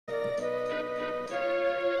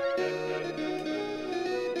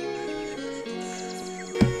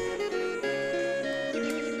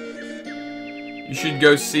You should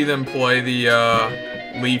go see them play the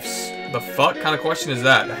Leafs. The fuck kind of question is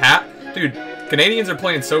that? The hat? Dude, Canadians are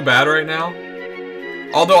playing so bad right now.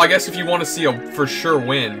 Although, I guess if you want to see a for sure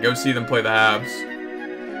win, go see them play the Habs.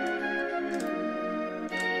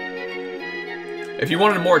 If you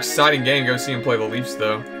wanted a more exciting game, go see them play the Leafs,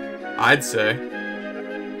 though. I'd say.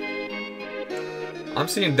 I'm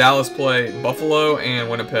seeing Dallas play Buffalo and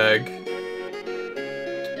Winnipeg.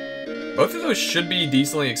 Both of those should be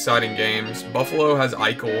decently exciting games. Buffalo has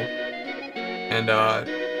Eichel, and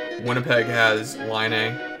Winnipeg has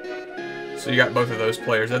Laine. So you got both of those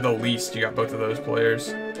players. At the least, you got both of those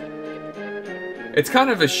players. It's kind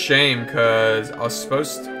of a shame because I was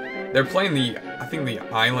supposed to... They're playing I think the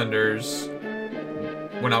Islanders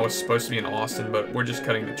when I was supposed to be in Austin, but we're just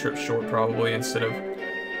cutting the trip short probably instead of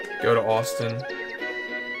go to Austin.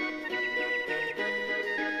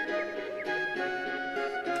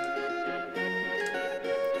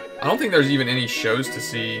 I don't think there's even any shows to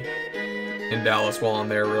see in Dallas while I'm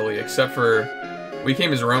there, really, except for We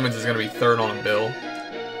Came as Romans is going to be third on a bill.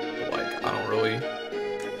 Like, I don't really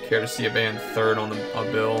care to see a band third on a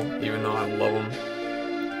bill, even though I love them.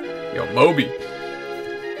 Yo, Moby.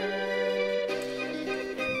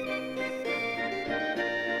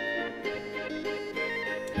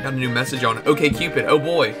 Got a new message on OkCupid. Oh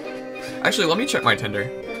boy. Actually, let me check my Tinder.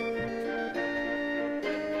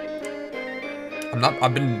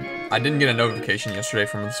 I didn't get a notification yesterday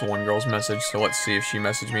from this one girl's message, so let's see if she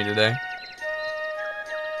messaged me today.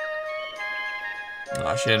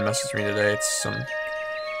 No, she didn't message me today. It's some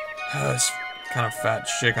this kind of fat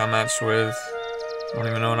chick I matched with. I don't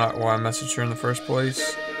even know why I messaged her in the first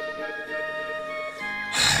place.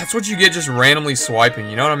 That's what you get just randomly swiping,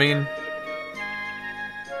 you know what I mean?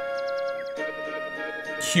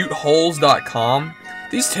 Cuteholes.com.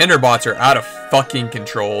 These Tinder bots are out of fucking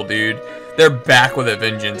control, dude. They're back with a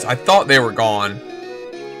vengeance. I thought they were gone.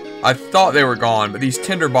 But these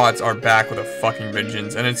Tinder bots are back with a fucking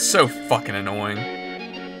vengeance, and it's so fucking annoying.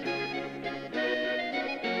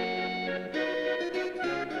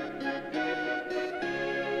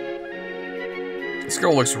 This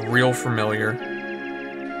girl looks real familiar.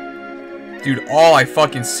 Dude, all I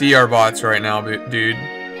fucking see are bots right now, dude.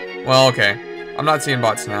 Well, okay. I'm not seeing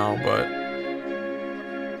bots now, but...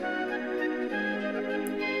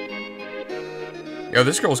 Yo,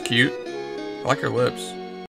 this girl's cute. I like her lips.